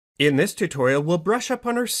In this tutorial, we'll brush up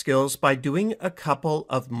on our skills by doing a couple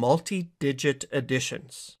of multi-digit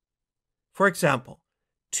additions. For example,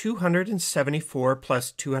 274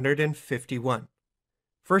 plus 251.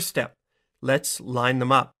 First step, let's line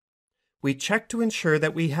them up. We check to ensure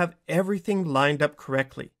that we have everything lined up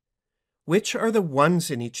correctly. Which are the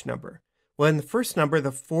ones in each number? Well, in the first number,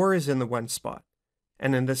 the 4 is in the 1 spot.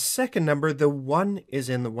 And in the second number, the 1 is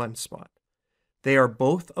in the 1 spot. They are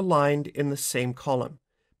both aligned in the same column.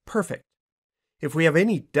 Perfect. If we have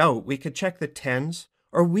any doubt, we could check the tens,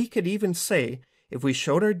 or we could even say, if we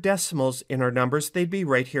showed our decimals in our numbers, they'd be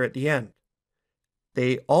right here at the end.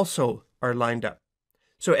 They also are lined up.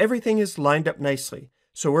 So everything is lined up nicely,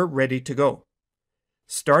 so we're ready to go.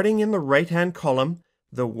 Starting in the right-hand column,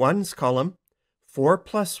 the ones column, 4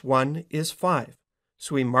 plus 1 is 5.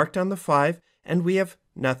 So we mark down the 5, and we have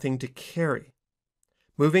nothing to carry.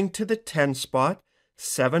 Moving to the 10 spot,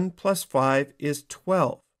 7 plus 5 is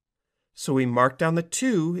 12. So we mark down the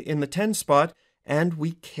 2 in the 10 spot, and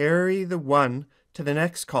we carry the 1 to the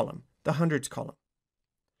next column, the hundreds column.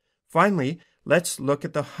 Finally, let's look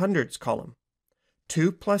at the hundreds column.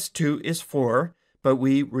 2 plus 2 is 4, but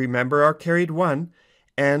we remember our carried 1,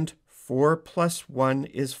 and 4 plus 1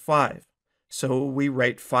 is 5. So we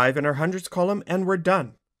write 5 in our hundreds column, and we're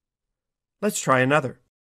done. Let's try another.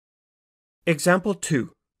 Example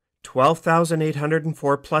 2,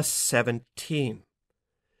 12,804 plus 17.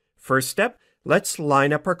 First step, let's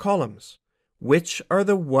line up our columns. Which are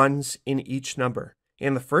the ones in each number?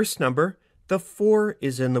 In the first number, the 4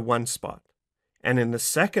 is in the 1 spot. And in the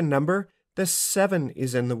second number, the 7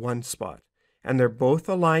 is in the 1 spot. And they're both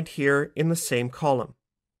aligned here in the same column.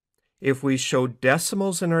 If we showed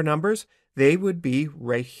decimals in our numbers, they would be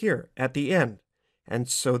right here at the end. And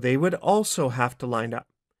so they would also have to line up.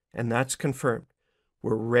 And that's confirmed.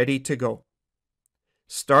 We're ready to go.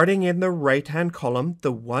 Starting in the right-hand column,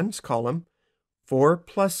 the ones column, 4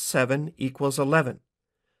 plus 7 equals 11.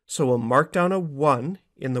 So we'll mark down a 1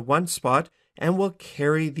 in the 1 spot, and we'll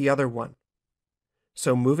carry the other 1.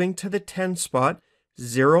 So moving to the 10 spot,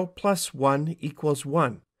 0 plus 1 equals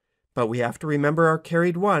 1. But we have to remember our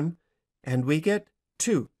carried 1, and we get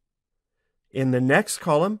 2. In the next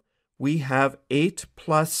column, we have 8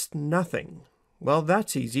 plus nothing. Well,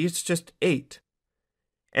 that's easy. It's just 8.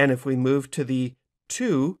 And if we move to the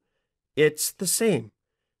 2, it's the same.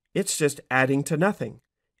 It's just adding to nothing.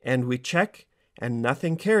 And we check, and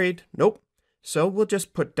nothing carried. Nope. So we'll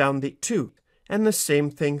just put down the 2. And the same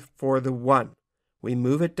thing for the 1. We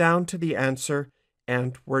move it down to the answer,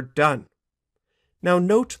 and we're done. Now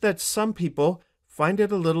note that some people find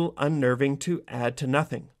it a little unnerving to add to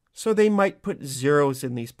nothing, so they might put zeros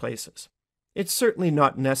in these places. It's certainly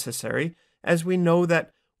not necessary, as we know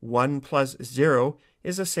that 1 plus 0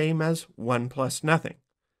 is the same as 1 plus nothing.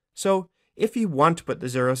 So if you want to put the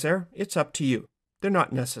zeros there, it's up to you. They're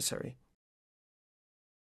not necessary.